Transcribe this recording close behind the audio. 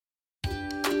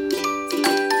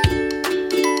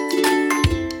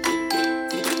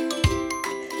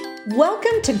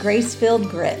Welcome to Grace-Filled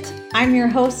Grit. I'm your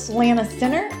host, Lana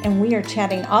Stinner, and we are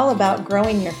chatting all about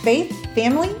growing your faith,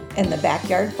 family, and the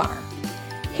backyard farm.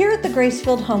 Here at the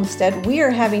Grace-Filled Homestead, we are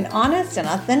having honest and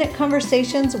authentic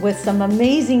conversations with some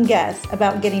amazing guests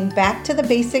about getting back to the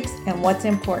basics and what's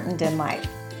important in life.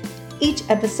 Each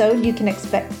episode, you can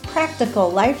expect practical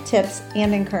life tips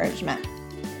and encouragement.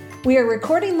 We are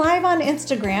recording live on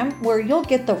Instagram, where you'll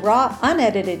get the raw,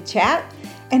 unedited chat.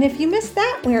 And if you missed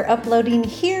that, we're uploading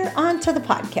here onto the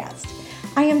podcast.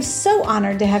 I am so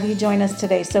honored to have you join us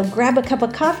today, so grab a cup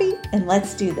of coffee and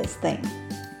let's do this thing.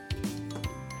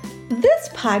 This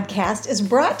podcast is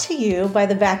brought to you by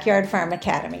the Backyard Farm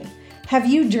Academy. Have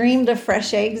you dreamed of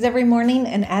fresh eggs every morning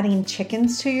and adding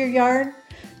chickens to your yard?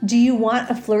 Do you want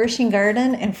a flourishing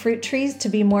garden and fruit trees to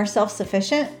be more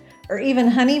self-sufficient, or even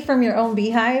honey from your own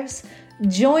beehives?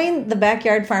 Join the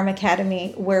Backyard Farm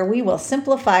Academy, where we will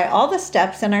simplify all the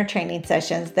steps in our training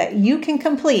sessions that you can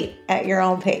complete at your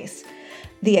own pace.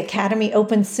 The Academy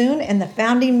opens soon, and the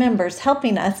founding members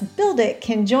helping us build it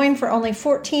can join for only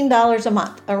 $14 a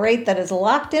month, a rate that is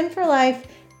locked in for life,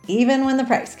 even when the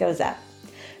price goes up.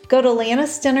 Go to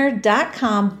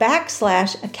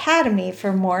lanastinner.com/academy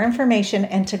for more information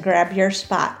and to grab your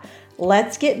spot.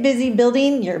 Let's get busy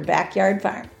building your backyard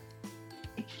farm.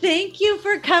 Thank you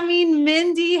for coming,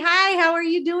 Mindy. Hi, how are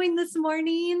you doing this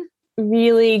morning?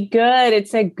 Really good.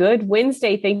 It's a good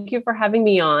Wednesday. Thank you for having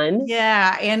me on.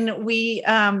 Yeah, and we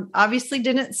obviously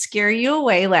didn't scare you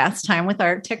away last time with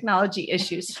our technology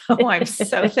issues. So I'm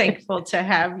so thankful to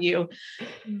have you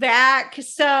back.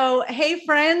 So, hey,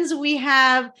 friends, we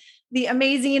have the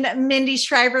amazing Mindy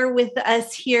Shriver with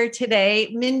us here today.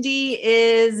 Mindy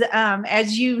is,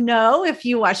 as you know, if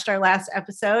you watched our last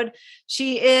episode,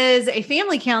 she is a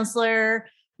family counselor,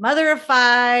 mother of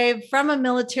 5, from a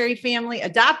military family,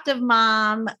 adoptive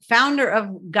mom, founder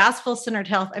of Gospel Centered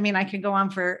Health. I mean, I could go on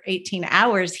for 18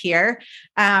 hours here,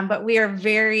 but we are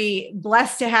very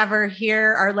blessed to have her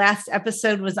here. Our last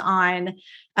episode was on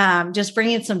just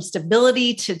bringing some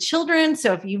stability to children.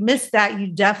 So if you missed that, you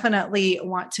definitely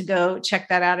want to go check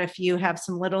that out if you have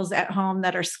some littles at home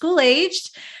that are school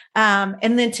aged.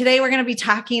 And then today we're going to be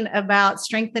talking about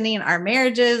strengthening our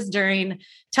marriages during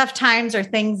tough times or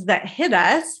things that hit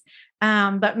us.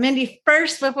 But Mindy,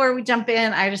 first, before we jump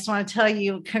in, I just want to tell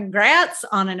you congrats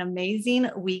on an amazing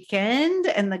weekend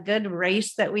and the good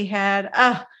race that we had.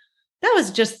 Oh, that was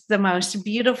just the most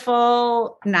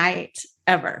beautiful night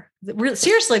ever.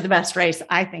 Seriously, the best race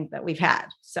I think that we've had.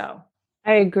 So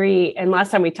I agree. And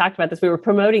last time we talked about this, we were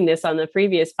promoting this on the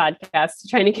previous podcast,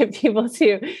 trying to get people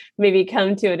to maybe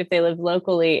come to it if they live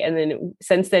locally. And then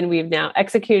since then, we've now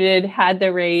executed, had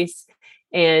the race,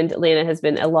 and Lana has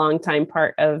been a long time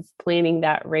part of planning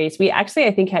that race. We actually,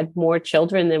 I think, had more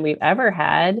children than we've ever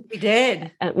had. We did.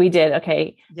 We did.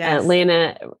 Okay. Yes.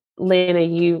 Lana,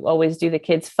 you always do the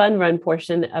kids fun run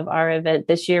portion of our event.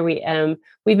 This year, we've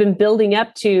been building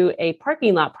up to a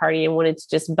parking lot party and wanted to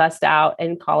just bust out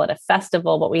and call it a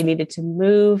festival, but we needed to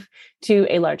move to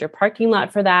a larger parking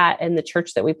lot for that. And the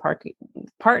church that we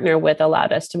partner with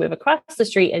allowed us to move across the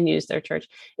street and use their church.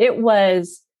 It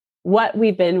was what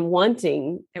we've been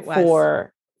wanting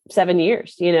for 7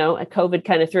 years. You know, COVID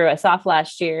kind of threw us off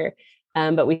last year.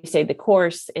 But we stayed the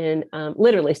course and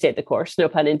literally stayed the course, no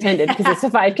pun intended, because it's a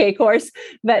 5K course,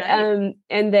 but and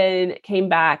then came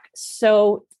back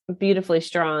so beautifully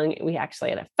strong. We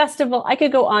actually had a festival. I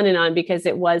could go on and on because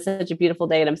it was such a beautiful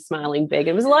day and I'm smiling big.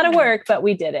 It was a lot of work, but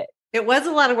we did it. It was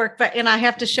a lot of work, and I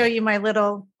have to show you my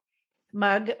little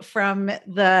mug from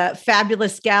the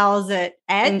fabulous gals at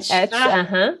Etch.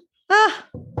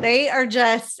 They are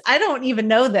just, I don't even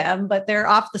know them, but they're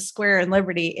off the square in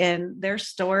Liberty, and their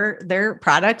store, their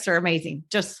products are amazing.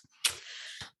 Just,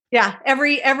 yeah,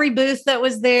 every booth that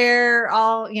was there,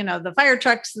 all, you know, the fire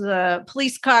trucks, the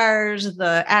police cars,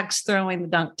 the axe throwing, the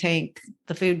dunk tank,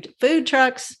 the food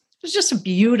trucks. It was just a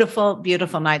beautiful,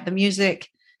 beautiful night. The music,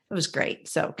 it was great.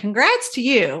 So congrats to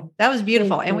you. That was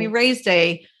beautiful. And we raised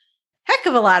a heck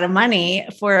of a lot of money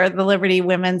for the Liberty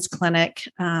Women's Clinic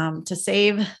to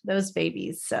save those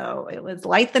babies. So it was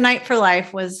Light the Night for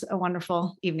Life was a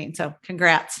wonderful evening. So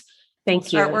congrats. Thank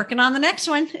you. Start working on the next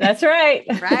one. That's right.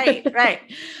 Right.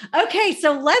 Okay.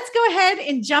 So let's go ahead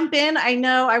and jump in. I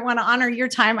know I want to honor your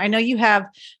time. I know you have,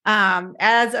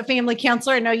 as a family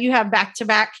counselor, I know you have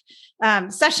back-to-back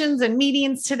sessions and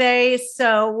meetings today.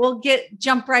 So we'll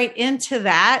jump right into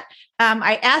that.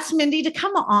 I asked Mindy to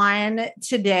come on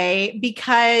today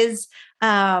because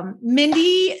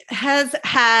Mindy has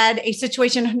had a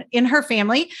situation in her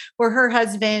family where her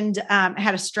husband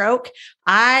had a stroke.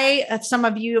 Some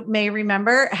of you may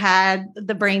remember, had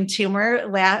the brain tumor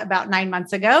about 9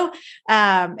 months ago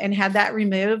and had that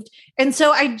removed. And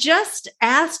so I just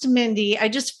asked Mindy, I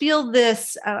just feel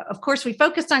this, of course, we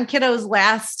focused on kiddos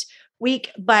last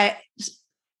week, but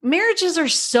marriages are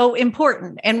so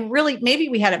important. And really, maybe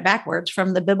we had it backwards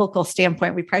from the biblical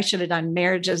standpoint. We probably should have done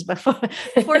marriages before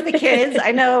the kids.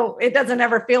 I know it doesn't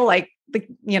ever feel like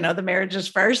the marriage is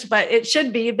first, but it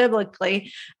should be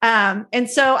biblically. And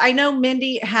so I know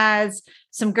Mindy has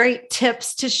some great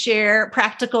tips to share,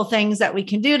 practical things that we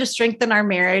can do to strengthen our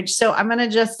marriage. So I'm going to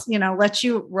just, let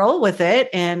you roll with it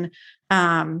and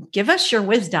give us your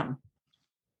wisdom.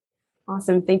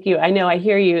 Awesome. Thank you. I know I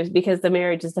hear you, because the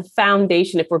marriage is the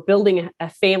foundation. If we're building a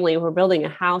family, we're building a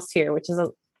house here, which is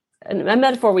a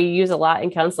metaphor we use a lot in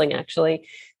counseling, actually.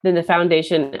 Then the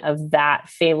foundation of that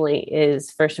family is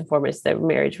first and foremost the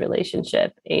marriage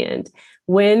relationship. And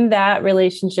when that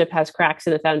relationship has cracks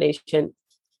in the foundation,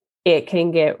 it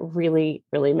can get really,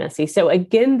 really messy. So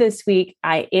again, this week,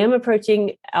 I am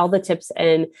approaching all the tips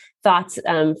and thoughts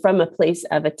from a place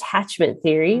of attachment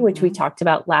theory, which we talked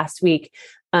about last week.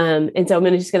 And so I'm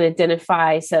just going to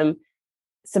identify some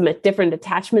different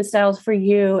attachment styles for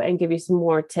you and give you some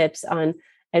more tips on,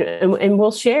 and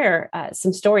we'll share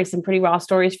some stories, some pretty raw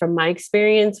stories from my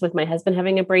experience with my husband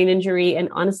having a brain injury. And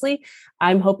honestly,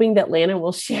 I'm hoping that Lana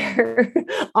will share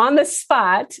on the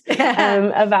spot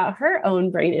about her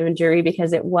own brain injury,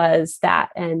 because it was that,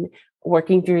 and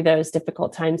working through those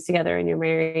difficult times together in your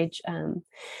marriage.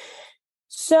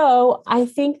 So I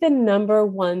think the number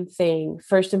one thing,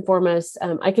 first and foremost,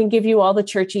 I can give you all the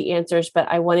churchy answers, but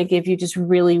I want to give you just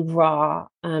really raw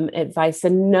advice. The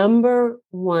number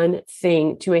one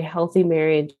thing to a healthy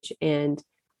marriage and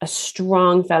a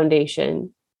strong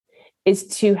foundation is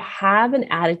to have an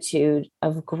attitude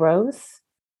of growth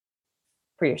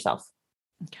for yourself.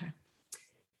 Okay.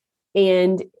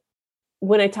 And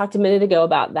when I talked a minute ago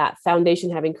about that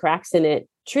foundation having cracks in it,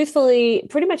 truthfully,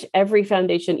 pretty much every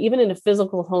foundation, even in a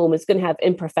physical home, is going to have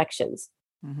imperfections.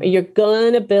 Mm-hmm. You're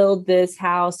going to build this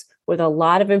house with a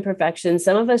lot of imperfections.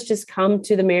 Some of us just come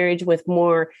to the marriage with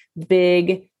more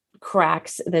big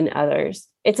cracks than others.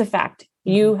 It's a fact.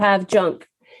 Mm-hmm. You have junk.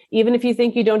 Even if you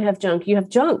think you don't have junk, you have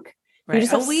junk. Right.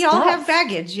 We all have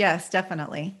baggage. Yes,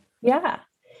 definitely. Yeah.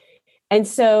 And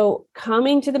so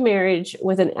coming to the marriage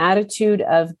with an attitude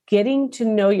of getting to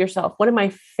know yourself. One of my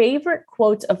favorite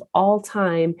quotes of all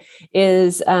time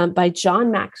is by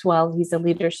John Maxwell. He's a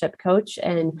leadership coach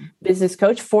and business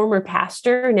coach, former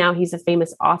pastor. Now he's a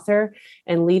famous author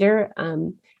and leader.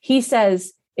 He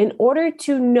says, in order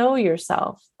to grow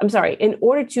yourself,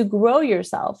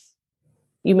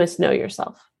 you must know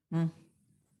yourself.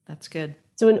 That's good.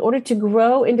 So in order to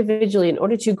grow individually, in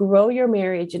order to grow your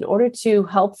marriage, in order to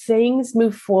help things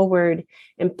move forward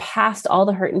and past all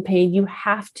the hurt and pain, you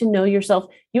have to know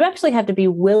yourself. You actually have to be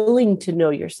willing to know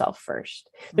yourself first.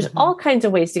 There's all kinds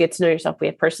of ways to get to know yourself. We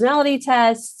have personality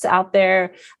tests out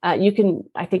there. I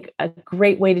think a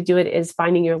great way to do it is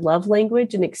finding your love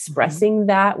language and expressing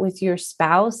that with your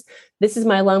spouse. This is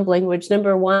my love language.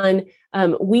 Number one,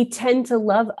 we tend to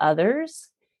love others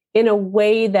in a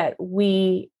way that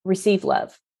we receive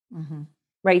love,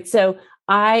 right? So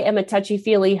I am a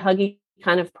touchy-feely, huggy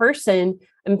kind of person.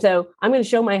 And so I'm going to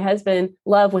show my husband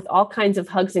love with all kinds of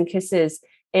hugs and kisses.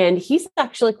 And he's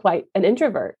actually quite an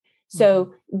introvert.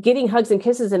 So getting hugs and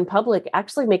kisses in public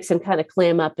actually makes him kind of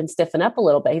clam up and stiffen up a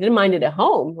little bit. He didn't mind it at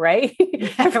home, right?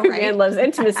 Every man loves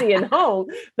intimacy in home,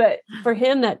 but for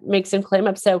him, that makes him clam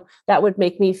up. So that would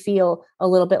make me feel a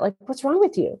little bit like, what's wrong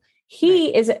with you?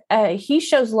 He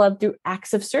shows love through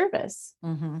acts of service.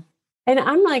 And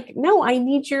I'm like, no, I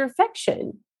need your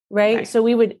affection. Right. So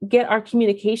we would get our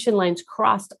communication lines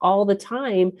crossed all the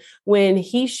time when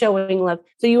he's showing love.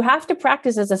 So you have to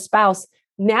practice as a spouse.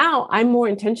 Now I'm more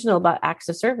intentional about acts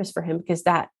of service for him because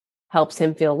that helps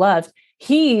him feel loved.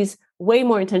 He's way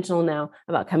more intentional now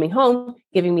about coming home,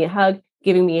 giving me a hug,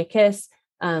 giving me a kiss,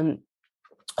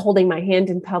 holding my hand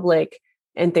in public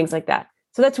and things like that.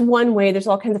 So that's one way. There's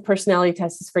all kinds of personality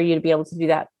tests for you to be able to do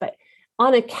that. But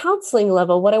on a counseling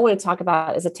level, what I want to talk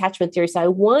about is attachment theory. So I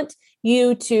want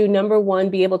you to, number one,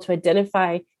 be able to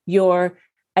identify your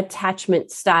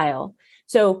attachment style.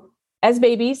 So as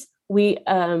babies, we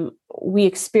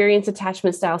experience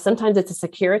attachment style. Sometimes it's a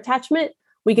secure attachment.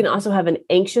 We can also have an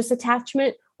anxious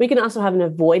attachment. We can also have an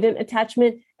avoidant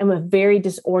attachment and a very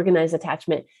disorganized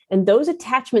attachment. And those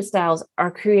attachment styles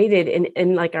are created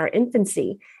in like our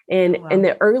infancy and in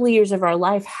the early years of our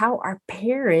life, how our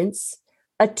parents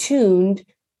attuned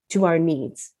to our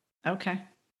needs. Okay.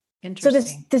 So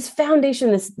Interesting. this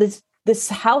foundation, this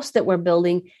house that we're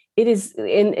building, it is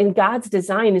in God's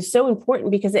design is so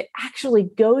important because it actually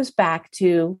goes back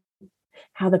to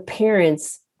how the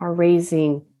parents are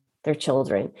raising their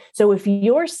children. So if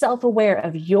you're self-aware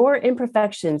of your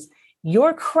imperfections,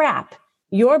 your crap,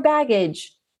 your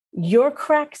baggage, your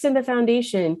cracks in the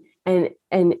foundation, and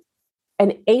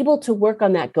able to work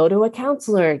on that, go to a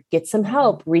counselor, get some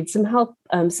help, read some help,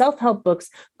 self-help books,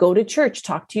 go to church,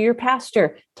 talk to your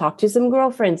pastor, talk to some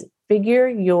girlfriends, figure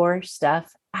your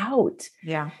stuff out.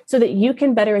 Yeah. So that you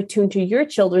can better attune to your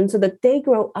children so that they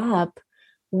grow up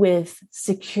with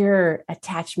secure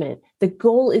attachment. The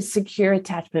goal is secure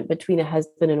attachment between a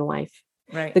husband and a wife.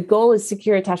 Right. The goal is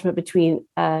secure attachment between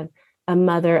a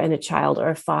mother and a child, or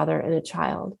a father and a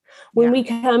child. When we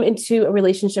come into a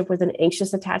relationship with an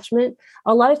anxious attachment,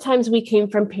 a lot of times we came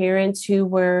from parents who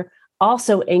were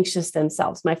also anxious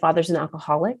themselves. My father's an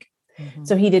alcoholic,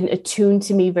 so he didn't attune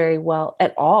to me very well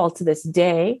at all to this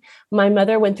day. My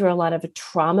mother went through a lot of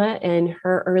trauma in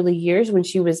her early years when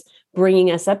she was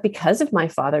bringing us up because of my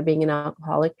father being an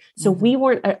alcoholic. So we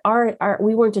weren't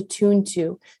we weren't attuned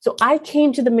to. So I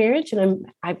came to the marriage,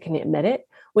 and I can admit it,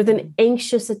 with an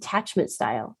anxious attachment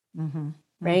style,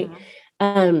 right?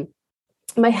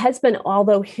 My husband,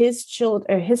 although his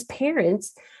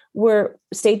parents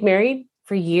stayed married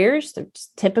for years, they're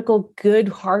just typical good,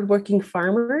 hardworking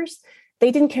farmers,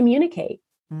 they didn't communicate.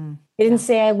 They didn't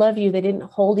say, "I love you." They didn't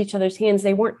hold each other's hands.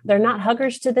 They're not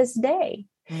huggers to this day.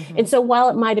 And so while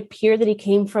it might appear that he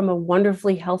came from a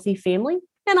wonderfully healthy family,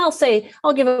 and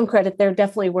I'll give him credit, there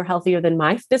definitely were healthier than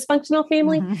my dysfunctional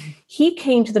family, he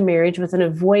came to the marriage with an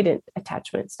avoidant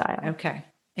attachment style. Okay.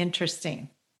 Interesting.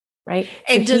 Right.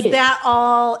 And does that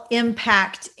all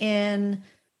impact in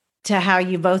to how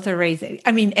you both are raising?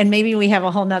 I mean, and maybe we have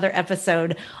a whole nother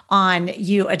episode on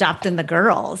you adopting the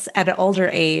girls at an older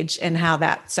age and how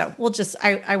that, so we'll just,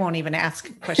 I won't even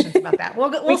ask questions about that.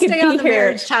 We'll stay on the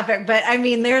marriage topic, but I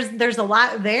mean, there's a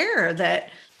lot there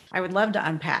that I would love to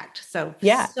unpack. So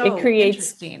it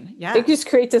creates, it just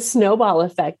creates a snowball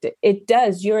effect. It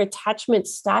does. Your attachment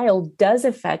style does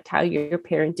affect how you're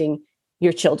parenting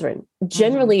your children.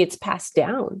 Generally, it's passed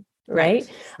down. Right?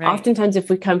 Oftentimes, if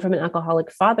we come from an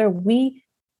alcoholic father, we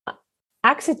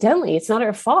accidentally, it's not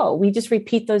our fault. We just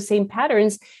repeat those same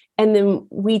patterns. And then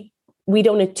we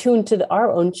don't attune to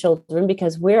our own children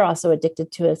because we're also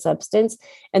addicted to a substance.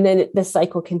 And then the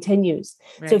cycle continues.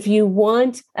 So if you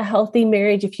want a healthy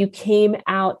marriage, if you came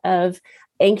out of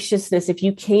anxiousness, if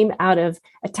you came out of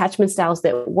attachment styles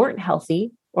that weren't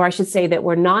healthy, or I should say that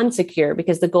we're non-secure,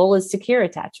 because the goal is secure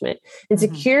attachment. And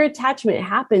secure attachment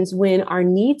happens when our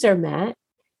needs are met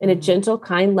in a gentle,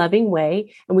 kind, loving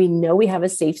way. And we know we have a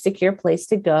safe, secure place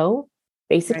to go,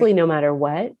 basically no matter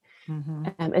what.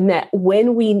 And that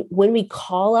when we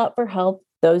call out for help,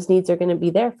 those needs are going to be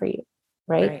there for you,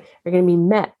 right? They're going to be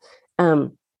met.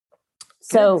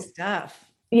 So good stuff.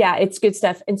 Yeah, it's good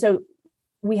stuff. And so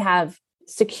we have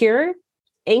secure,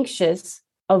 anxious,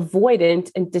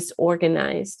 avoidant, and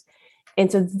disorganized.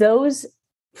 And so those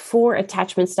 4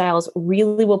 attachment styles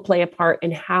really will play a part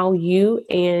in how you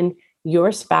and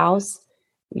your spouse,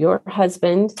 your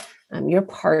husband, your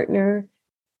partner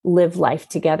live life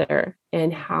together,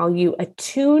 and how you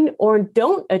attune or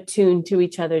don't attune to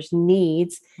each other's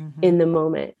needs in the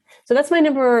moment. So that's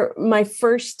my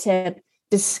first tip.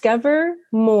 Discover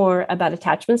more about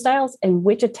attachment styles and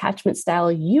which attachment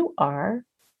style you are.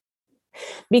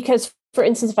 Because, for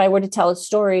instance, if I were to tell a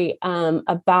story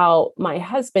about my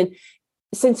husband,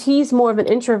 since he's more of an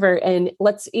introvert, and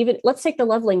let's take the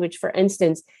love language, for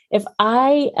instance. If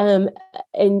I am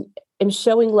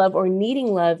showing love or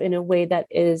needing love in a way that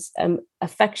is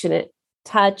affectionate,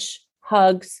 touch,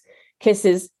 hugs,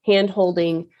 kisses, hand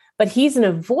holding, but he's an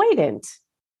avoidant,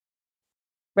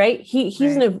 right?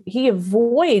 He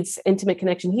avoids intimate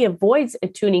connection. He avoids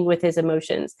attuning with his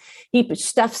emotions. He's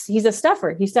a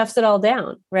stuffer. He stuffs it all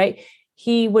down, right?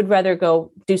 He would rather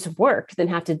go do some work than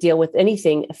have to deal with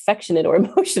anything affectionate or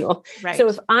emotional. Right. So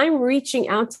if I'm reaching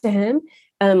out to him,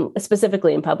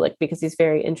 specifically in public, because he's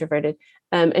very introverted,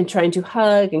 and trying to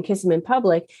hug and kiss him in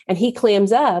public, and he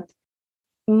clams up,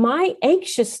 my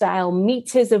anxious style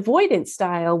meets his avoidance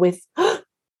style with, oh,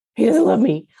 he doesn't love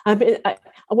me. I'm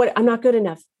not good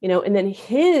enough, and then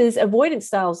his avoidance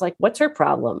style is like, what's her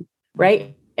problem?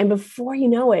 Right. And before you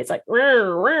know it, it's like,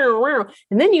 wow, wow, wow.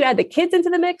 And then you add the kids into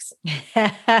the mix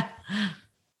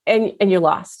and you're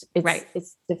lost.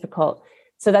 It's difficult.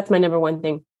 So that's my number one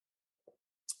thing.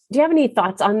 Do you have any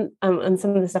thoughts on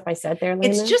some of the stuff I said there, Lena?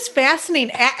 It's just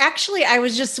fascinating. Actually, I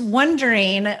was just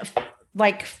wondering,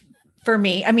 like, for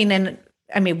me,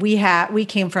 we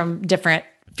came from different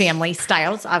family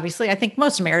styles. Obviously, I think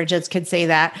most marriages could say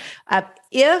that.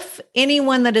 If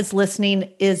anyone that is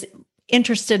listening is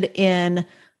interested in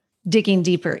digging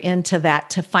deeper into that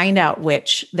to find out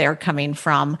which they're coming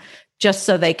from, just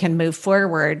so they can move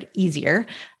forward easier,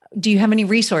 do you have any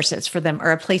resources for them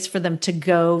or a place for them to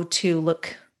go to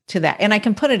look to that? And I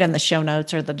can put it in the show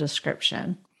notes or the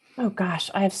description. Oh gosh,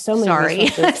 I have so many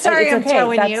resources. Sorry, I'm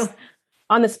throwing you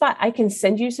on the spot. I can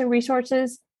send you some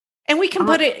resources. And we can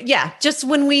put it, just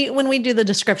when we do the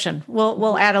description,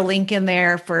 we'll add a link in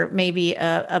there for maybe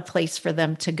a place for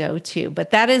them to go to.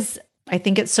 But that is, I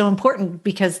think it's so important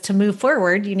because to move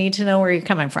forward, you need to know where you're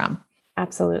coming from.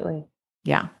 Absolutely.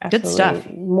 Yeah. Absolutely. Good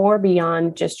stuff. More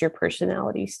beyond just your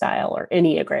personality style or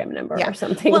Enneagram number or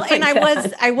something. Well, like and that.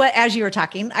 I was, as you were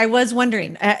talking, I was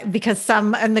wondering because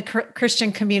some in the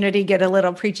Christian community get a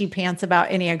little preachy pants about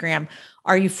Enneagram.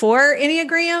 Are you for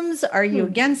Enneagrams? Are you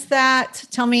against that?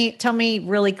 Tell me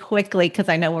really quickly, because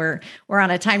I know we're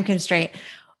on a time constraint.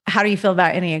 How do you feel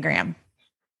about Enneagram?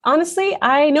 Honestly,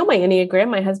 I know my Enneagram.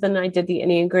 My husband and I did the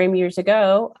Enneagram years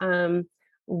ago.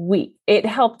 It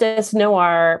helped us know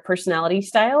our personality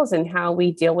styles and how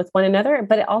we deal with one another.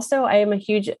 But also, I am a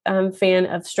huge fan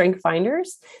of Strength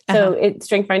Finders. So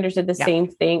Strength Finders did the same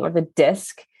thing, or the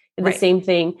DISC did the same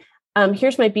thing.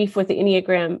 Here's my beef with the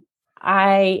Enneagram.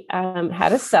 I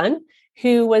had a son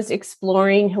who was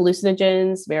exploring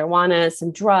hallucinogens, marijuana,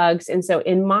 some drugs. And so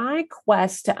in my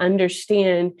quest to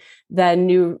understand the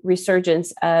new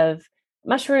resurgence of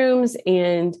mushrooms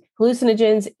and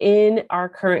hallucinogens in our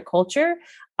current culture,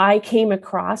 I came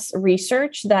across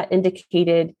research that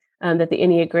indicated that the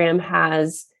Enneagram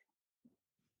has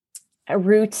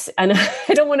roots, and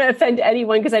I don't want to offend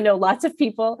anyone because I know lots of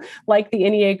people like the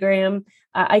Enneagram.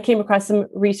 I came across some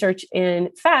research and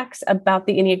facts about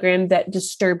the Enneagram that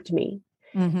disturbed me.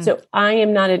 Mm-hmm. So I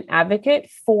am not an advocate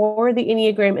for the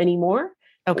Enneagram anymore.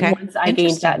 Okay. Once I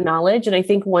gained that knowledge, and I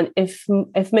think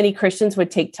if many Christians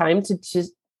would take time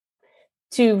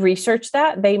to research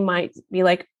that, they might be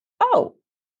like, oh,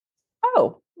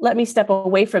 let me step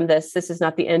away from this. This is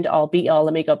not the end all be all.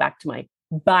 Let me go back to my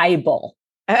Bible.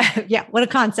 What a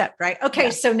concept, right?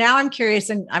 Okay. So now I'm curious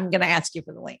and I'm going to ask you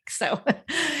for the link. So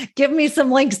give me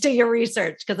some links to your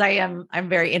research because I'm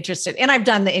very interested. And I've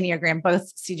done the Enneagram,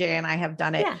 both CJ and I have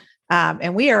done it. Yeah.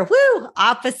 And we are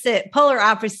polar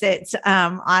opposites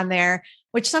on there,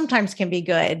 which sometimes can be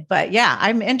good. But yeah,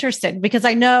 I'm interested because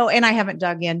I know, and I haven't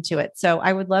dug into it. So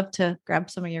I would love to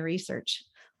grab some of your research.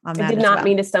 I did not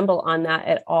mean to stumble on that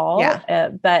at all. Yeah.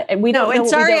 But we don't know. And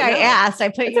sorry I asked. I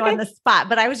put you on the spot,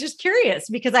 but I was just curious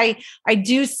because I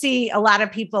do see a lot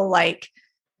of people like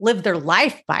live their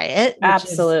life by it.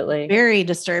 Absolutely. Very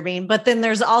disturbing. But then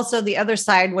there's also the other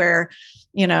side where,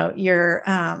 you're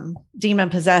demon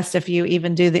possessed if you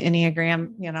even do the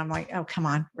Enneagram. I'm like, oh, come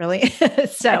on, really?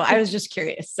 So I was just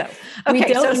curious. So,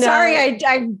 okay. So sorry,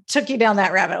 I took you down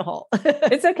that rabbit hole.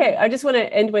 It's okay. I just want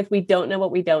to end with, we don't know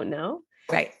what we don't know.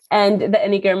 Right. And the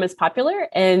Enneagram is popular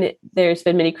and there's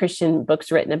been many Christian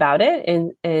books written about it.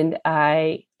 And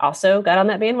I also got on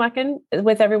that bandwagon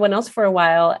with everyone else for a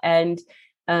while. And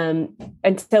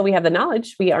until we have the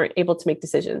knowledge, we aren't able to make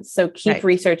decisions. So keep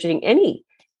researching any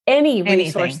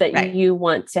resource that you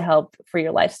want to help for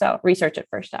your lifestyle. Research it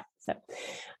first up. So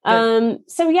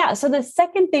the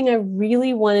second thing I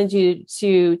really wanted you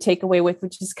to take away with,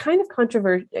 which is kind of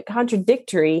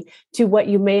contradictory to what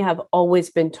you may have always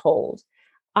been told.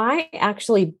 I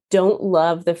actually don't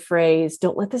love the phrase,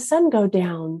 don't let the sun go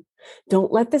down.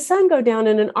 Don't let the sun go down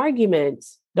in an argument.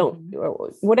 Don't,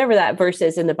 or whatever that verse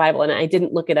is in the Bible. And I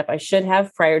didn't look it up. I should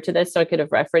have prior to this, so I could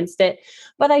have referenced it.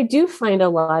 But I do find a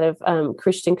lot of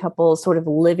Christian couples sort of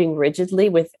living rigidly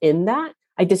within that.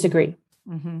 I disagree.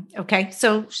 Mm-hmm. Okay.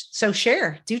 So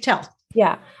share, do tell.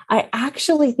 Yeah. I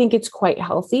actually think it's quite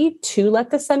healthy to let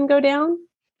the sun go down.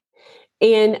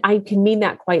 And I can mean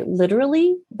that quite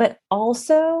literally, but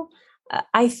also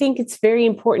I think it's very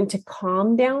important to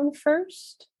calm down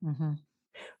first. Mm-hmm.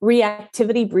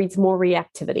 Reactivity breeds more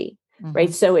reactivity,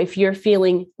 right? So if you're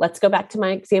feeling, let's go back to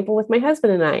my example with my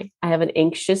husband and I have an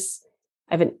anxious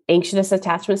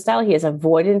attachment style. He has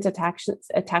avoidant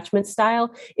attachment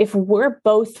style. If we're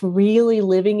both really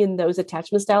living in those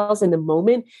attachment styles in the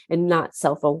moment and not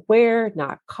self-aware,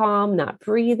 not calm, not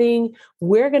breathing,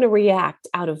 we're going to react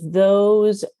out of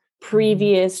those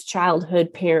previous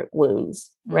childhood parent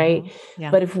wounds, right? Yeah.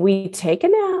 But if we take a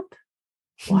nap,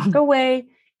 walk away,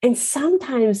 and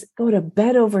sometimes go to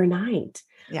bed overnight,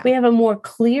 we have a more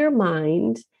clear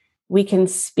mind. We can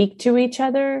speak to each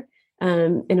other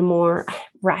in a more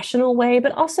rational way,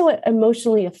 but also an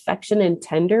emotionally affectionate and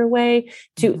tender way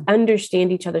to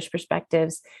understand each other's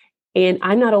perspectives. And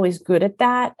I'm not always good at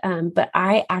that. But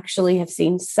I actually have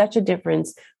seen such a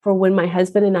difference for when my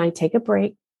husband and I take a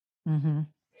break. Mm-hmm.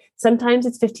 Sometimes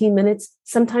it's 15 minutes.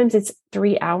 Sometimes it's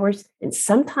 3 hours. And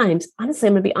sometimes, honestly,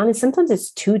 I'm going to be honest, sometimes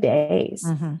it's 2 days.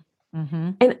 Mm-hmm.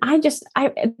 Mm-hmm.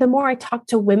 And the more I talk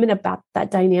to women about that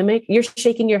dynamic, you're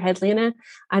shaking your head, Lana.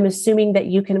 I'm assuming that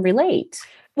you can relate.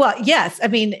 Well, yes. I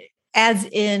mean, as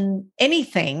in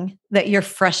anything that you're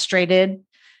frustrated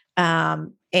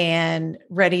and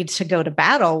ready to go to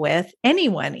battle with,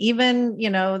 anyone, even,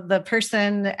 the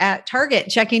person at Target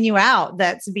checking you out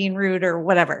that's being rude or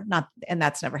whatever. And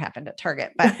that's never happened at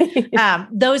Target, but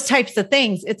those types of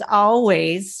things, it's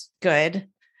always good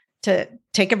to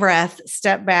take a breath,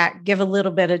 step back, give a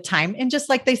little bit of time. And just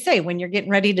like they say, when you're getting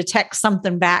ready to text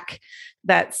something back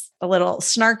that's a little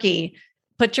snarky,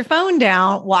 put your phone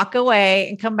down, walk away,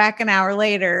 and come back an hour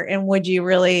later. And would you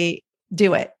really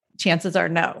do it? Chances are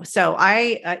no. So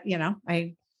I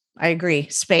agree.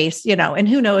 Space, and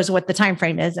who knows what the time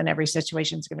frame is, and every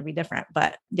situation is going to be different.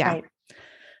 But yeah, right.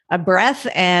 A breath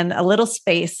and a little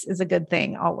space is a good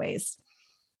thing always.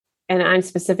 And I'm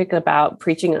specific about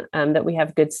preaching that we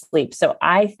have good sleep. So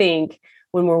I think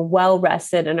when we're well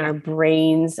rested and our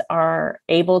brains are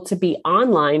able to be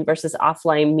online versus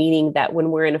offline, meaning that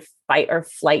when we're in a fight or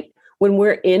flight, when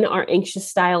we're in our anxious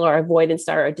style or avoidance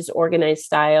style or disorganized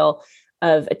style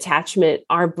of attachment,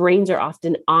 our brains are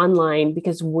often online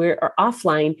or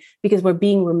offline because we're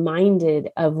being reminded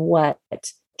of what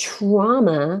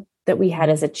trauma that we had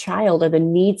as a child or the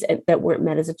needs that weren't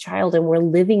met as a child. And we're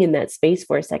living in that space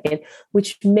for a second,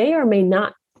 which may or may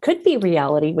not could be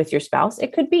reality with your spouse.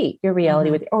 It could be your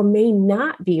reality with, or may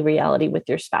not be reality with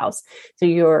your spouse. So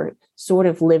you're sort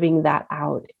of living that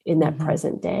out in that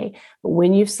present day. But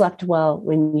when you've slept well,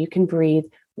 when you can breathe,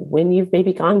 when you've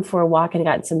maybe gone for a walk and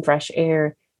gotten some fresh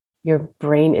air, your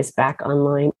brain is back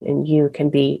online and you can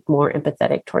be more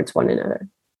empathetic towards one another.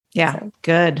 Yeah. So,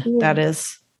 good. Yeah.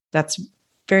 That's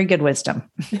very good wisdom.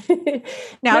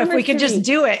 Now, if we could just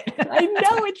do it. I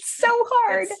know it's so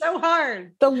hard. It's so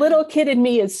hard. The little kid in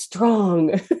me is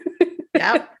strong.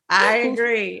 Yep. I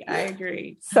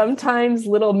agree. Sometimes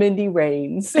little Mindy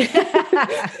reigns.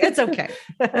 It's okay.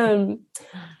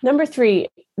 Number 3,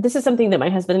 this is something that my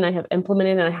husband and I have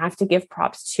implemented, and I have to give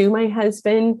props to my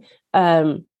husband.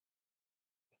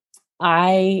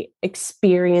 I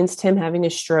experienced him having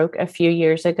a stroke a few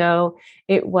years ago.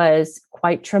 It was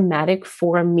quite traumatic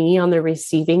for me on the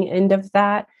receiving end of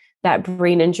that. That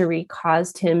brain injury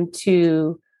caused him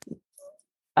to,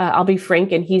 I'll be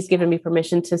frank, and he's given me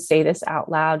permission to say this out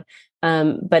loud,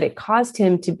 but it caused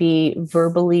him to be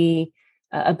verbally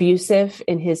abusive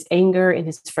in his anger, in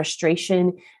his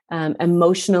frustration,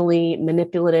 emotionally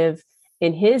manipulative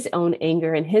in his own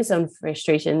anger and his own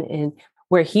frustration, and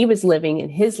where he was living in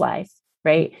his life,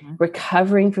 right?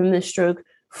 Recovering from the stroke,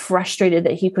 frustrated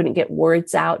that he couldn't get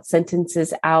words out,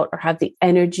 sentences out, or have the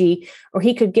energy, or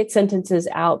he could get sentences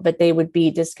out, but they would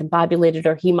be discombobulated,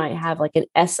 or he might have like an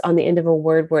S on the end of a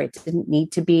word where it didn't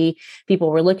need to be.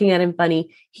 People were looking at him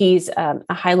funny. He's a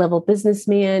high-level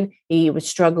businessman. He was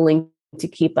struggling to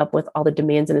keep up with all the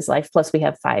demands in his life. Plus we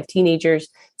have 5 teenagers.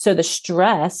 So the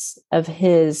stress of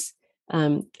his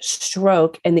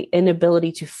stroke and the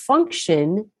inability to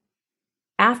function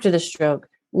after the stroke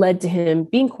led to him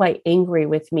being quite angry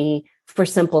with me for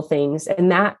simple things.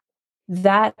 And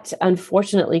that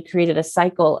unfortunately created a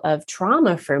cycle of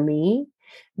trauma for me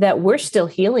that we're still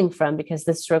healing from, because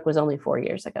this stroke was only 4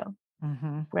 years ago.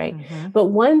 Right. But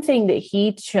one thing that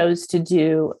he chose to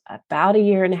do about 1.5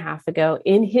 years ago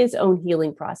in his own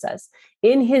healing process,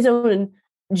 in his own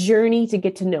journey to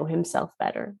get to know himself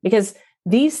better, because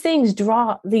these things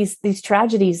these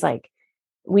tragedies like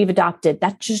we've adopted,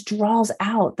 that just draws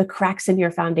out the cracks in your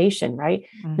foundation, right?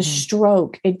 The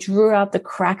stroke, it drew out the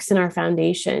cracks in our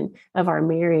foundation of our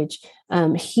marriage.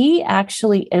 He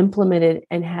actually implemented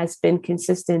and has been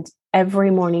consistent every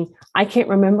morning. I can't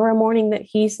remember a morning that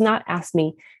he's not asked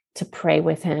me to pray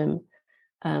with him.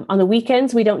 On the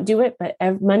weekends, we don't do it, but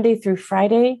Monday through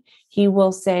Friday, he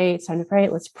will say, it's time to pray.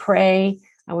 Let's pray.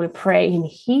 I want to pray. And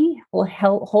he will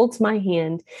holds my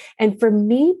hand. And for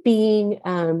me being,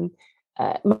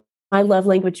 my love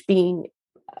language being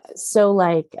so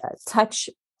like touch,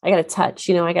 I got to touch,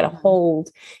 I got to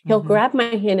hold. He'll grab my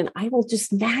hand and I will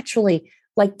just naturally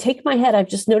like take my head. I've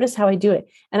just noticed how I do it.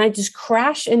 And I just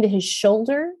crash into his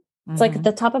shoulder. It's like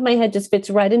the top of my head just fits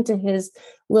right into his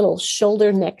little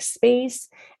shoulder neck space.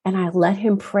 And I let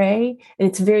him pray. And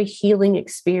it's a very healing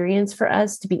experience for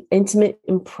us to be intimate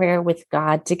in prayer with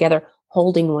God together,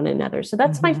 holding one another. So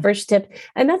that's my first tip.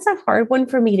 And that's a hard one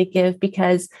for me to give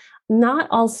because not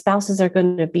all spouses are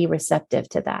going to be receptive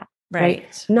to that.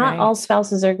 right? Not all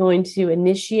spouses are going to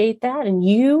initiate that. And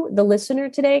you, the listener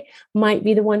today, might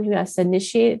be the one who has to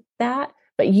initiate that,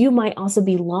 but you might also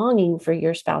be longing for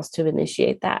your spouse to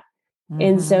initiate that.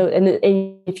 And so, and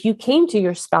if you came to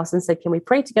your spouse and said, can we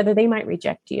pray together? They might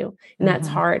reject you. And that's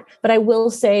hard. But I will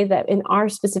say that in our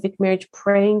specific marriage,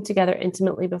 praying together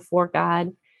intimately before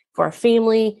God, for our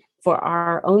family, for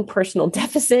our own personal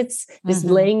deficits, just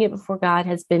laying it before God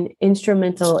has been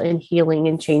instrumental in healing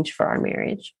and change for our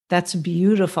marriage. That's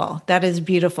beautiful. That is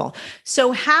beautiful.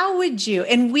 So how would you,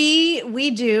 and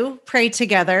we do pray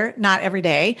together, not every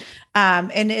day.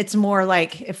 And it's more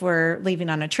like if we're leaving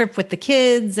on a trip with the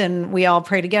kids and we all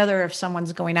pray together, if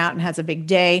someone's going out and has a big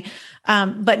day,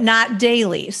 but not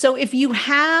daily. So if you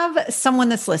have someone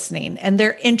that's listening and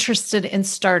they're interested in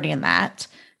starting that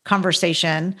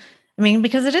conversation, I mean,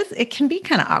 because it can be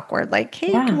kind of awkward. Like,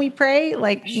 hey, can we pray?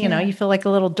 Like, you feel like a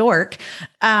little dork.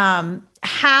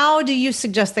 How do you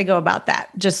suggest they go about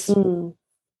that? Just do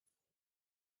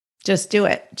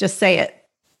it. Just say it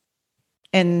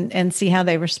and see how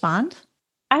they respond.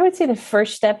 I would say the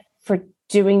first step for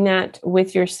doing that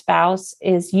with your spouse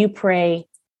is you pray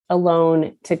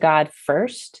alone to God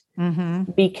first,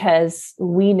 because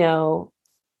we know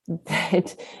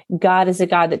that God is a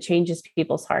God that changes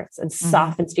people's hearts and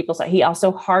softens people's hearts. He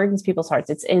also hardens people's hearts.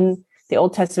 It's in the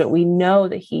Old Testament. We know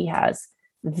that he has,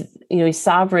 he's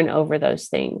sovereign over those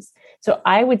things. So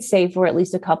I would say for at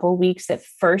least a couple of weeks that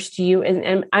first you,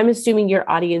 and I'm assuming your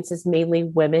audience is mainly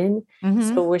women.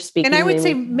 So we're speaking. And I would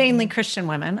say mainly Christian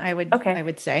women, I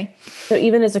would say. So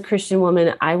even as a Christian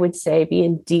woman, I would say be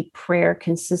in deep prayer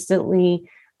consistently,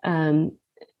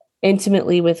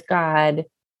 intimately with God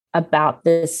about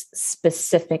this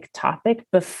specific topic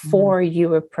before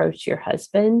you approach your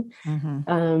husband.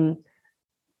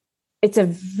 It's a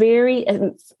very,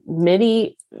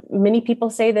 many people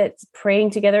say that praying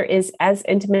together is as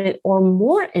intimate or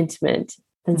more intimate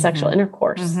than sexual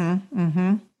intercourse.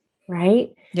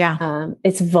 Right? Yeah.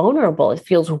 It's vulnerable. It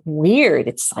feels weird.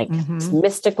 It's like this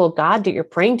mystical God that you're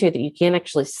praying to that you can't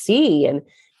actually see.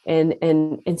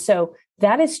 And so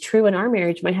that is true in our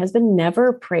marriage. My husband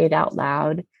never prayed out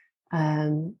loud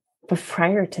but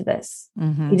prior to this.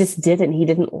 He just didn't. He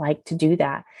didn't like to do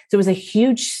that. So it was a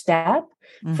huge step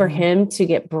for him to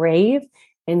get brave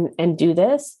and do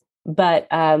this. But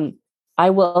I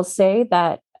will say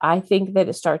that I think that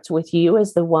it starts with you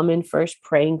as the woman first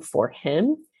praying for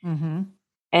him.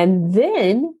 And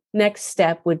then next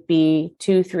step would be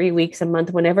 2-3 weeks, a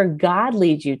month, whenever God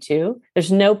leads you to.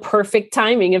 There's no perfect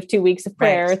timing of 2 weeks of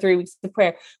prayer or 3 weeks of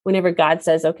prayer. Whenever God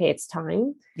says, okay, it's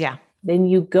time. Yeah. Then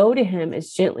you go to him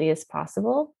as gently as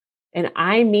possible. And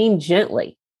I mean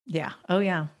gently. Yeah. Oh,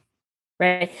 yeah.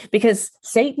 Right. Because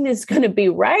Satan is going to be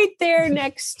right there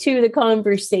next to the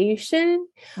conversation,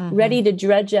 ready to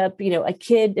dredge up, a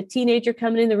teenager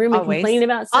coming in the room and complaining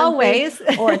about something,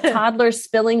 or a toddler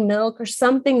spilling milk or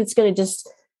something that's going to just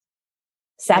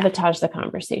sabotage the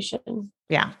conversation.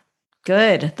 Yeah.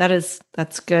 Good.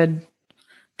 That's good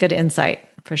insight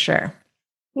for sure.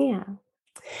 Yeah.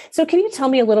 So can you tell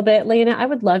me a little bit, Lena? I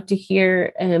would love to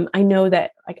hear, I know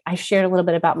that I shared a little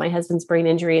bit about my husband's brain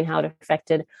injury and how it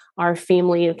affected our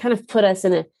family and kind of put us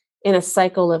in a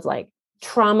cycle of like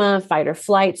trauma, fight or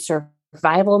flight,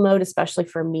 survival mode, especially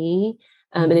for me,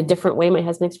 in a different way. My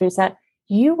husband experienced that.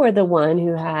 You were the one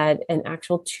who had an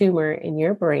actual tumor in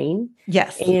your brain.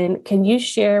 Yes. And can you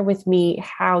share with me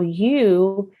how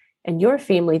you and your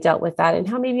family dealt with that and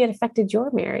how maybe it affected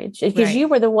your marriage? Because you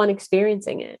were the one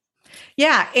experiencing it.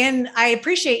 Yeah. And I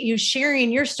appreciate you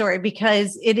sharing your story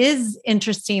because it is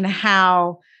interesting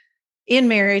how in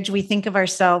marriage, we think of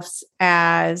ourselves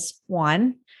as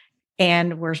one,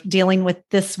 and we're dealing with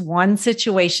this one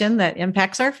situation that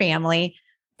impacts our family.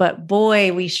 But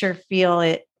boy, we sure feel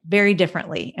it very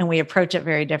differently and we approach it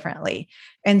very differently.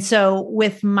 And so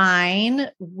with mine,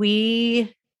 when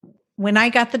I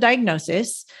got the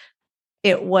diagnosis,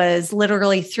 it was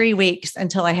literally 3 weeks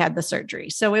until I had the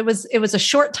surgery. So it was a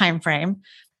short time frame.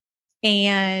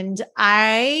 And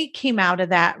I came out of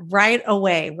that right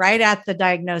away, right at the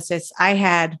diagnosis.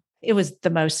 It was the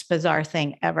most bizarre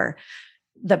thing ever.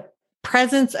 The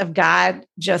presence of God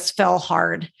just fell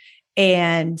hard.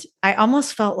 And I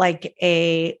almost felt like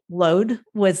a load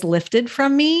was lifted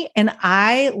from me. And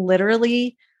I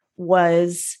literally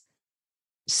was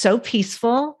so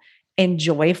peaceful and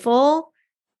joyful,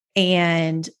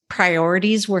 and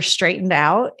priorities were straightened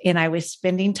out. And I was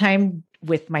spending time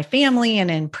with my family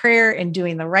and in prayer and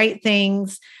doing the right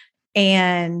things.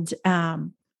 And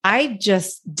I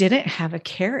just didn't have a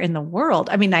care in the world.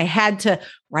 I mean, I had to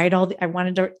I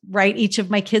wanted to write each of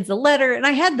my kids a letter, and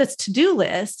I had this to-do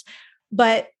list,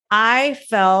 but I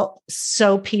felt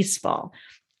so peaceful.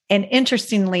 And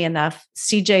interestingly enough,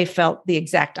 CJ felt the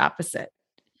exact opposite.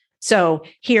 So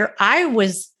here I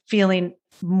was feeling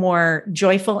more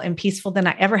joyful and peaceful than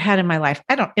I ever had in my life.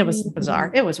 It was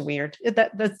bizarre. It was weird.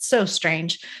 That's so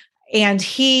strange. And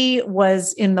he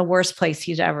was in the worst place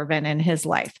he'd ever been in his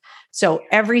life. So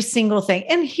every single thing,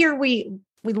 and here we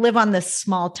live on this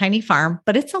small, tiny farm,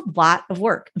 but it's a lot of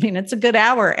work. I mean, it's a good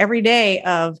hour every day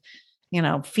of,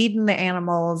 feeding the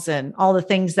animals and all the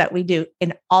things that we do.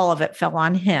 And all of it fell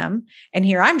on him. And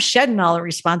here I'm shedding all the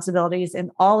responsibilities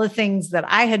and all the things that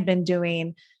I had been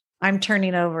doing. I'm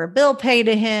turning over bill pay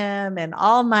to him and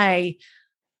all my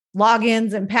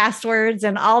logins and passwords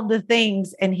and all the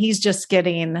things. And he's just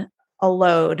getting a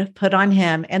load put on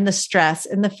him and the stress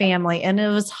and the family. And it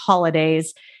was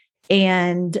holidays.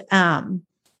 And,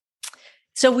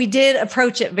 so we did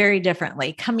approach it very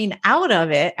differently. Coming out of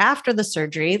it after the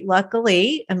surgery,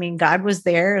 luckily, I mean, God was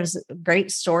there. It was a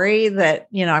great story that,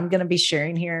 I'm going to be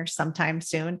sharing here sometime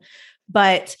soon.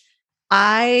 But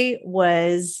I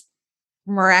was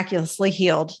miraculously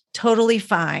healed, totally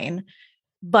fine.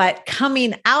 But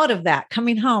coming out of that,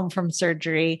 coming home from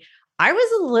surgery, I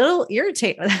was a little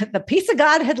irritated. The peace of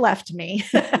God had left me.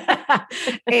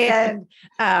 And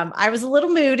I was a little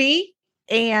moody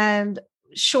and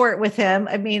short with him.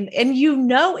 I mean, and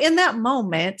in that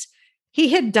moment, he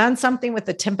had done something with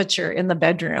the temperature in the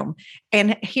bedroom.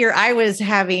 And here I was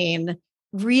having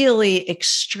really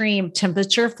extreme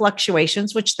temperature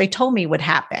fluctuations, which they told me would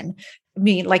happen. I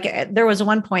mean, like there was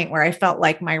one point where I felt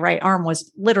like my right arm was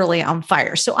literally on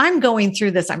fire. So I'm going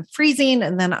through this, I'm freezing,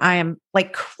 and then I am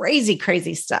like crazy,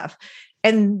 crazy stuff.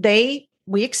 And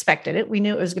we expected it. We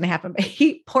knew it was going to happen. But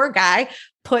poor guy,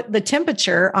 put the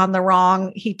temperature on the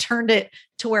wrong. He turned it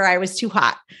to where I was too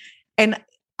hot. And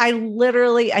I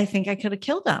think I could have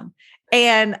killed him.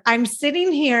 And I'm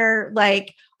sitting here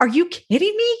like, are you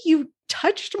kidding me? You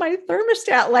touched my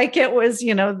thermostat like it was,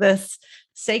 this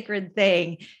sacred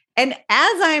thing. And as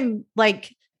I'm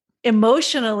like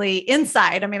emotionally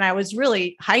inside, I mean, I was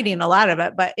really hiding a lot of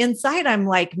it, but inside I'm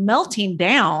like melting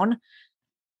down.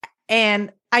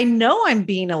 And I know I'm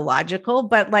being illogical,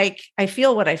 but like, I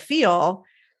feel what I feel.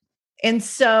 And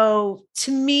so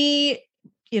to me,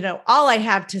 all I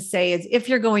have to say is if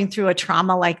you're going through a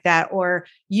trauma like that, or,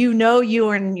 you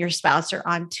and your spouse are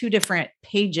on two different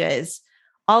pages,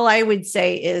 all I would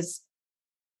say is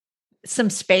some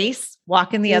space,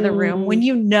 walk in the other room when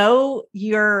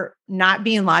you're not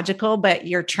being logical, but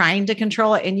you're trying to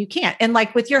control it and you can't. And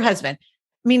like with your husband,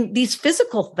 I mean, these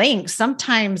physical things,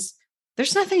 sometimes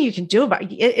there's nothing you can do about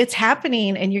it. It's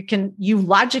happening. And you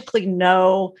logically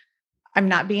know I'm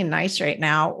not being nice right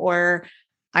now, or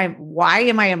why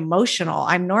am I emotional?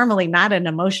 I'm normally not an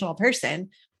emotional person.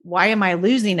 Why am I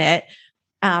losing it?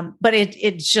 But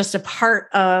it's just a part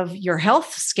of your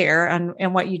health scare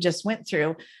and what you just went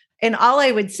through. And all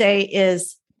I would say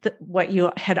is what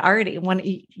you had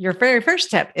already, your very first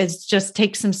step is just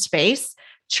take some space,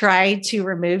 try to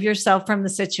remove yourself from the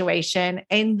situation.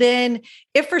 And then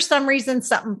if for some reason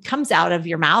something comes out of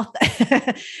your mouth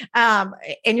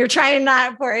and you're trying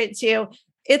not for it to,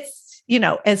 it's,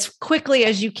 as quickly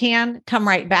as you can, come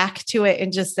right back to it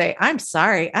and just say, I'm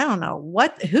sorry. I don't know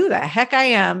who the heck I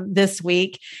am this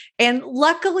week. And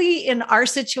luckily in our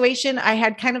situation, I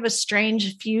had kind of a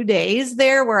strange few days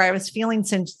there where I was feeling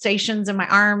sensations in my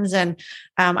arms and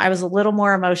I was a little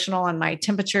more emotional and my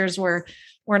temperatures were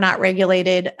not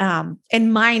regulated.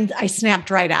 And mine, I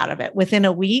snapped right out of it within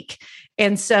a week.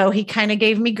 And so he kind of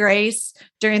gave me grace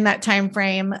during that time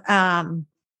frame.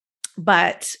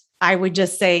 But I would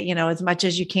just say, as much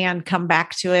as you can, come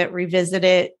back to it, revisit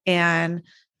it, and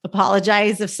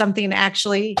apologize if something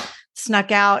actually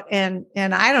snuck out. And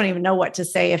I don't even know what to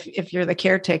say if you're the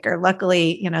caretaker.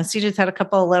 Luckily, CJ's had a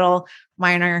couple of little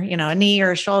minor, a knee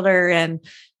or a shoulder, and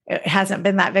it hasn't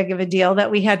been that big of a deal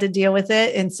that we had to deal with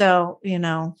it. And so,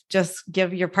 just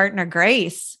give your partner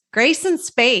grace and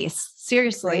space.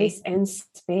 Seriously. Grace and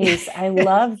space. I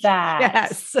love that.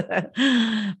 Yes.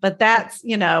 But that's,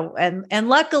 and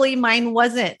luckily mine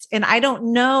wasn't. And I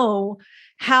don't know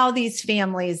how these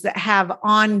families that have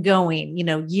ongoing,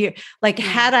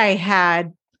 had I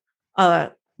had a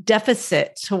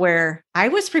deficit to where I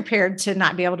was prepared to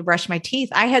not be able to brush my teeth,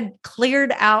 I had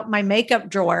cleared out my makeup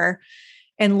drawer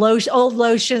and old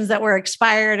lotions that were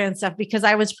expired and stuff, because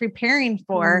I was preparing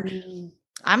for,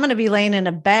 I'm going to be laying in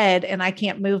a bed and I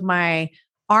can't move my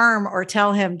arm or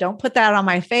tell him, don't put that on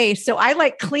my face. So I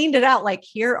like cleaned it out. Like,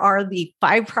 here are the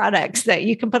 5 products that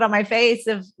you can put on my face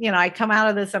if, I come out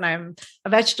of this and I'm a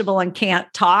vegetable and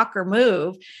can't talk or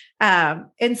move.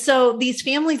 And so these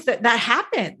families that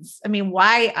happens. I mean,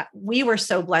 why we were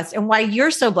so blessed and why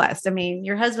you're so blessed. I mean,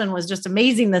 your husband was just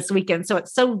amazing this weekend. So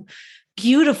it's so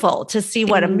beautiful to see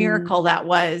what a miracle that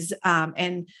was,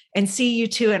 and see you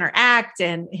two interact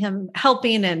and him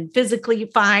helping and physically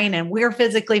fine and we're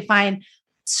physically fine.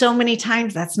 So many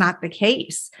times that's not the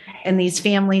case. And these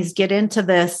families get into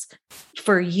this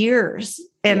for years,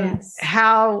 and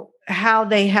how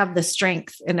they have the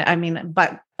strength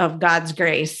but of God's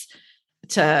grace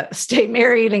to stay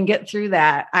married and get through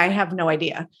that. I have no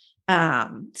idea.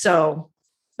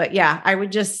 But yeah, I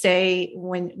would just say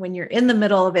when you're in the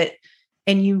middle of it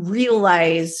and you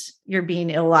realize you're being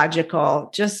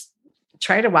illogical, just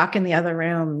try to walk in the other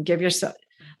room, give yourself,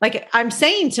 like I'm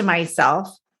saying to myself,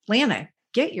 Lana,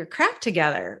 get your crap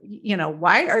together.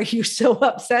 Why are you so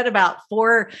upset about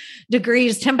 4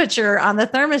 degrees temperature on the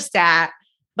thermostat?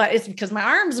 But it's because my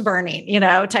arm's burning,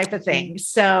 type of thing.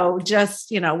 So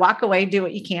just, walk away, do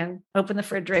what you can, open the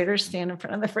refrigerator, stand in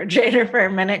front of the refrigerator for a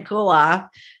minute, cool off,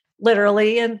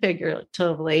 literally and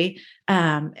figuratively.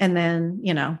 And then,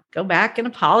 go back and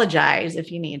apologize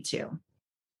if you need to.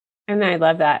 And I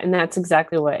love that. And that's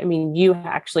exactly you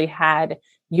actually had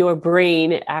your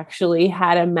brain actually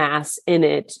had a mass in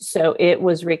it. So it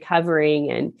was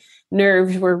recovering and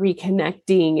nerves were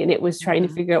reconnecting and it was trying to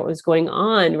figure out what was going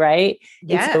on. Right.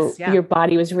 Yes. And so your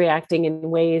body was reacting in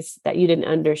ways that you didn't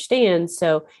understand.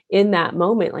 So in that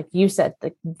moment, like you said,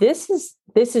 like, this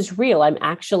is real. I'm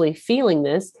actually feeling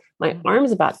this. My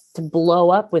arm's about to blow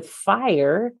up with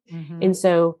fire. And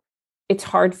so it's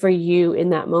hard for you in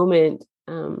that moment,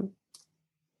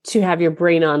 to have your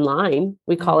brain online.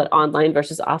 We call it online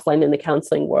versus offline in the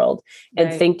counseling world,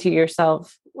 and think to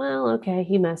yourself, well, okay,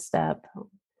 he messed up.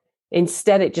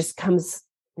 Instead, it just comes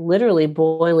literally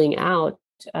boiling out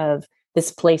of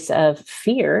this place of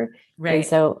fear. Right. And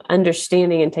so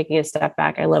understanding and taking a step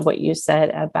back. I love what you said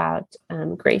about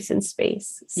grace and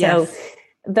space. So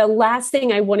the last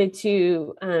thing I wanted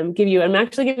to give you, I'm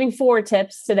actually giving 4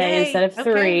 tips today instead of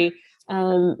 3.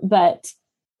 But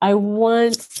I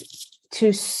want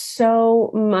to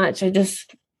so much. I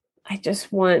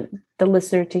just want the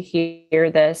listener to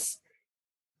hear this.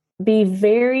 Be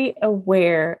very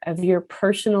aware of your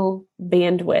personal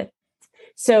bandwidth.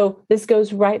 So this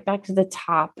goes right back to the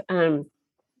top.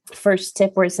 First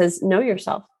tip where it says, know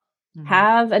yourself,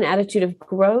 have an attitude of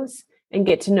growth and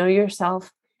get to know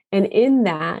yourself. And in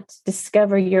that,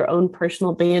 discover your own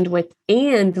personal bandwidth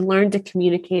and learn to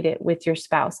communicate it with your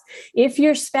spouse. If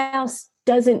your spouse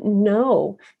doesn't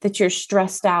know that you're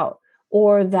stressed out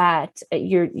or that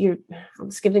you're, I'll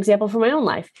just give an example from my own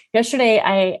life. Yesterday,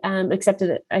 I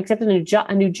accepted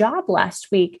a new job last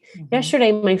week.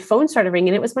 Yesterday, my phone started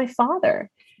ringing. It was my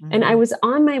father. And I was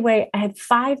on my way. I had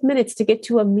 5 minutes to get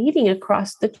to a meeting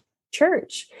across the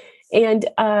church. And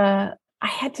I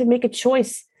had to make a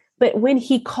choice. But when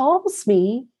he calls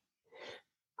me,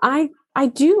 I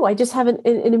just have an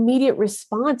immediate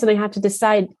response, and I have to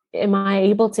decide, am I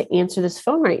able to answer this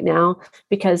phone right now?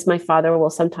 Because my father will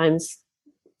sometimes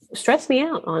stress me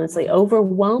out, honestly,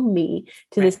 overwhelm me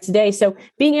to this day. So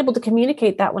being able to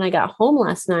communicate that when I got home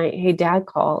last night, hey, Dad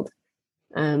called,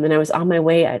 and I was on my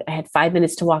way. I had 5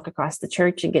 minutes to walk across the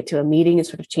church and get to a meeting and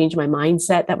sort of change my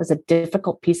mindset. That was a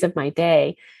difficult piece of my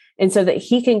day. And so that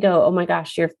he can go, oh my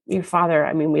gosh, your father,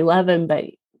 I mean, we love him, but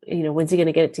when's he going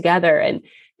to get it together?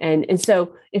 And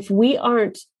so if we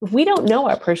don't know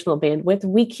our personal bandwidth,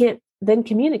 we can't then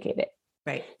communicate it.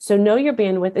 Right. So know your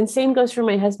bandwidth. And same goes for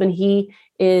my husband. He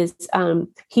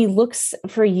looks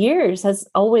for years, has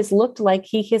always looked like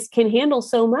he can handle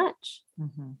so much.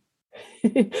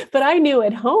 But I knew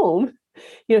at home,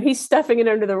 he's stuffing it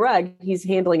under the rug. He's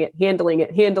handling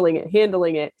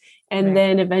it. And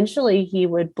then eventually he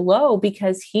would blow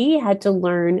because he had to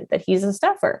learn that he's a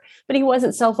stuffer, but he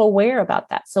wasn't self-aware about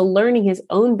that. So learning his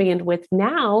own bandwidth,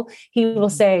 now he will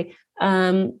say,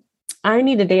 I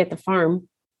need a day at the farm.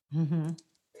 And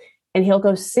he'll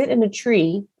go sit in a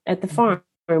tree at the farm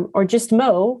or just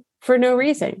mow for no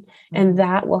reason. And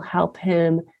that will help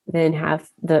him then have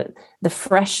the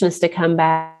freshness to come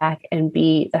back and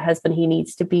be the husband he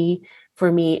needs to be for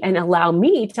me, and allow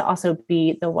me to also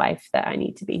be the wife that I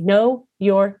need to be. Know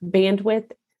your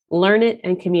bandwidth, learn it,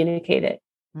 and communicate it.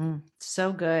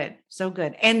 So good. So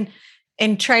good. And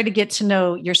try to get to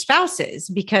know your spouses,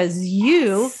 because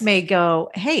you may go,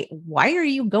 hey, why are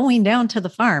you going down to the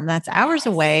farm? That's hours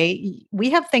away.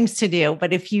 We have things to do.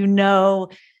 But if you know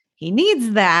he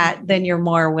needs that, then you're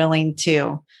more willing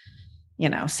to,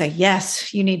 say,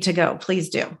 yes, you need to go, please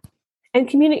do. And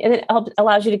communicate, and it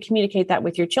allows you to communicate that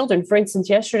with your children. For instance,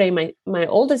 yesterday, my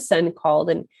oldest son called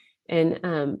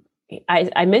and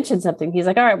I mentioned something. He's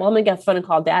like, all right, well, I'm going to get off the phone and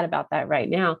call dad about that right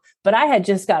now. But I had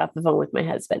just got off the phone with my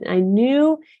husband. I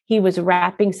knew he was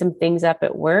wrapping some things up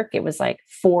at work. It was like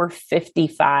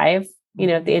 4:55,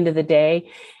 at the end of the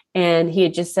day. And he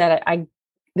had just said,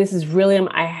 this is really,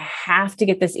 I have to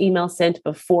get this email sent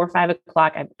before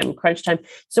 5:00. I'm crunch time.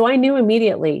 So I knew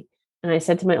immediately. And I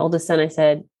said to my oldest son, I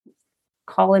said,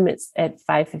 call him at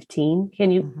 5:15.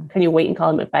 Can you wait and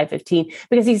call him at 5:15?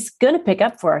 Because he's going to pick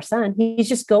up for our son. He's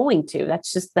just going to.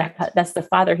 That's just that's the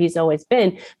father he's always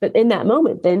been. But in that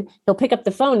moment, then he'll pick up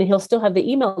the phone and he'll still have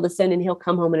the email to send, and he'll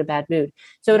come home in a bad mood.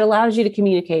 So it allows you to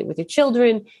communicate with your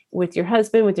children, with your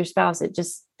husband, with your spouse. It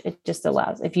just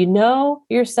allows. If you know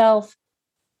yourself,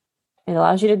 it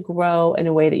allows you to grow in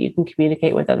a way that you can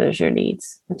communicate with others your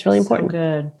needs. It's really important. So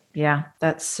good. Yeah,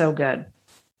 that's so good.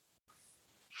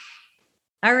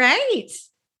 All right.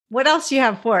 What else do you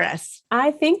have for us? I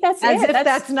think that's As if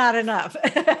that's not enough.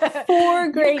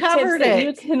 4 great tips that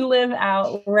you can live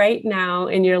out right now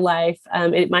in your life.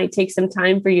 It might take some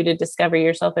time for you to discover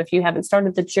yourself. If you haven't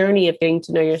started the journey of getting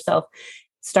to know yourself,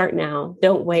 start now.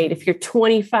 Don't wait. If you're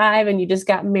 25 and you just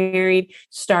got married,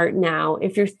 start now.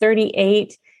 If you're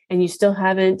 38 and you still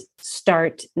haven't,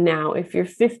 start now. If you're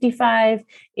 55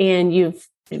 and you've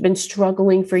been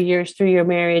struggling for years through your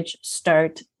marriage,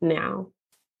 start now.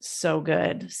 So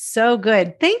good. So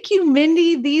good. Thank you,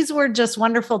 Mindy. These were just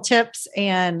wonderful tips.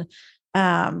 And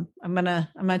I'm gonna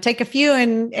take a few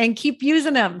and keep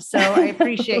using them. So I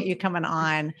appreciate you coming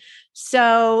on.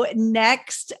 So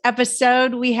next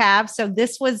episode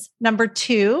this was number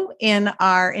 2 in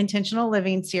our intentional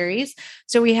living series.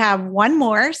 So we have one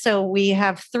more. So we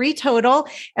have 3 total,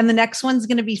 and the next one's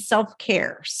going to be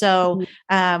self-care. So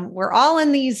we're all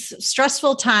in these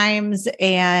stressful times,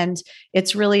 and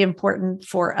it's really important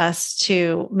for us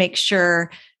to make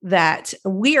sure that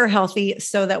we are healthy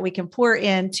so that we can pour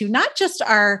into not just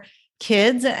our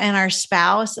kids and our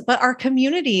spouse, but our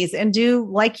communities, and do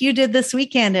like you did this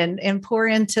weekend and pour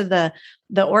into the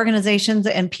organizations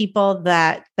and people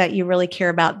that you really care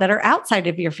about that are outside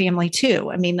of your family too.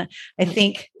 I mean, I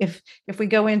think if we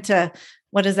go into,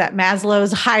 what is that,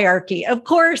 Maslow's hierarchy, of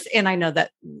course, and I know that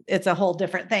it's a whole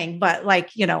different thing, but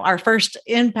our first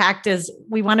impact is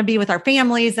we want to be with our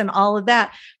families and all of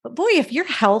that. But boy, if you're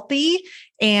healthy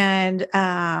and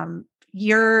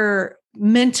you're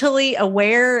mentally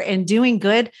aware and doing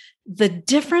good, the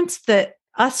difference that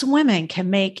us women can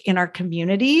make in our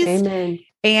communities. Amen.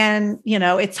 And,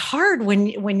 it's hard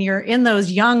when you're in those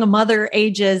young mother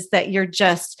ages that you're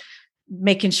just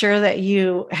making sure that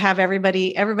you have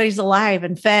everybody's alive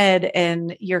and fed,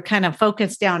 and you're kind of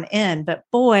focused down in. But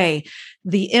boy,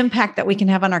 the impact that we can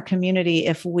have on our community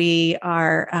if we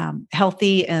are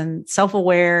healthy and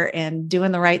self-aware and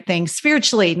doing the right thing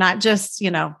spiritually, not just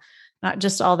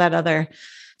all that other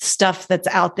stuff that's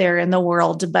out there in the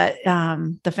world, but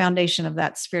the foundation of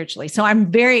that spiritually. So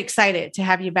I'm very excited to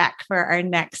have you back for our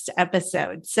next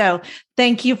episode. So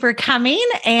thank you for coming,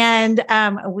 and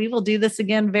we will do this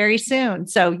again very soon.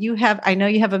 So I know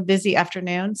you have a busy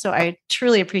afternoon, so I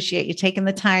truly appreciate you taking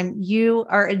the time. You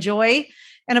are a joy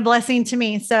and a blessing to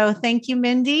me. So thank you,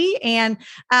 Mindy. And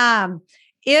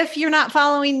if you're not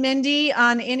following Mindy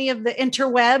on any of the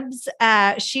interwebs,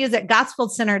 she is at Gospel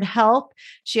Centered Help.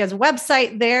 She has a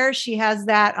website there. She has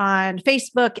that on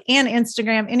Facebook and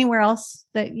Instagram. Anywhere else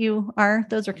that you are?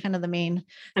 Those are kind of the main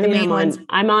ones.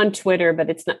 I'm on Twitter, but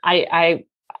it's not.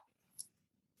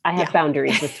 I have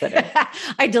boundaries with Twitter.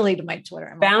 I deleted my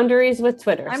Twitter. Boundaries with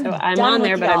Twitter. So I'm on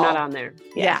there, but I'm not on there.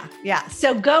 Yeah.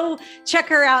 So go check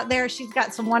her out there. She's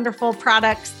got some wonderful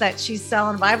products that she's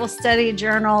selling, Bible study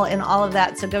journal and all of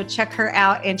that. So go check her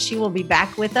out, and she will be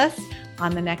back with us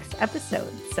on the next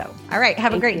episode. So, all right.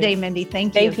 Have a great day, Mindy.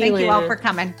 Thank you. Thank you all for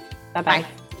coming. Bye-bye. Bye.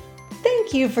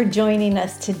 Thank you for joining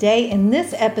us today in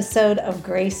this episode of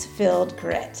Grace-Filled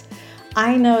Grit.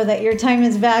 I know that your time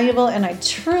is valuable, and I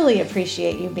truly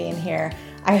appreciate you being here.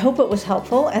 I hope it was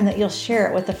helpful and that you'll share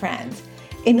it with a friend.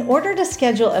 In order to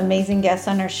schedule amazing guests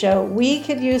on our show, we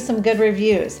could use some good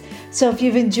reviews. So if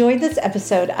you've enjoyed this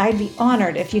episode, I'd be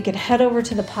honored if you could head over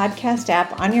to the podcast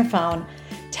app on your phone,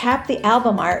 tap the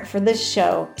album art for this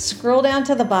show, scroll down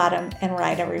to the bottom, and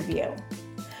write a review.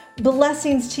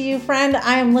 Blessings to you, friend.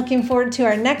 I am looking forward to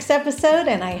our next episode,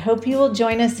 and I hope you will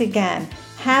join us again.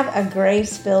 Have a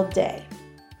grace-filled day.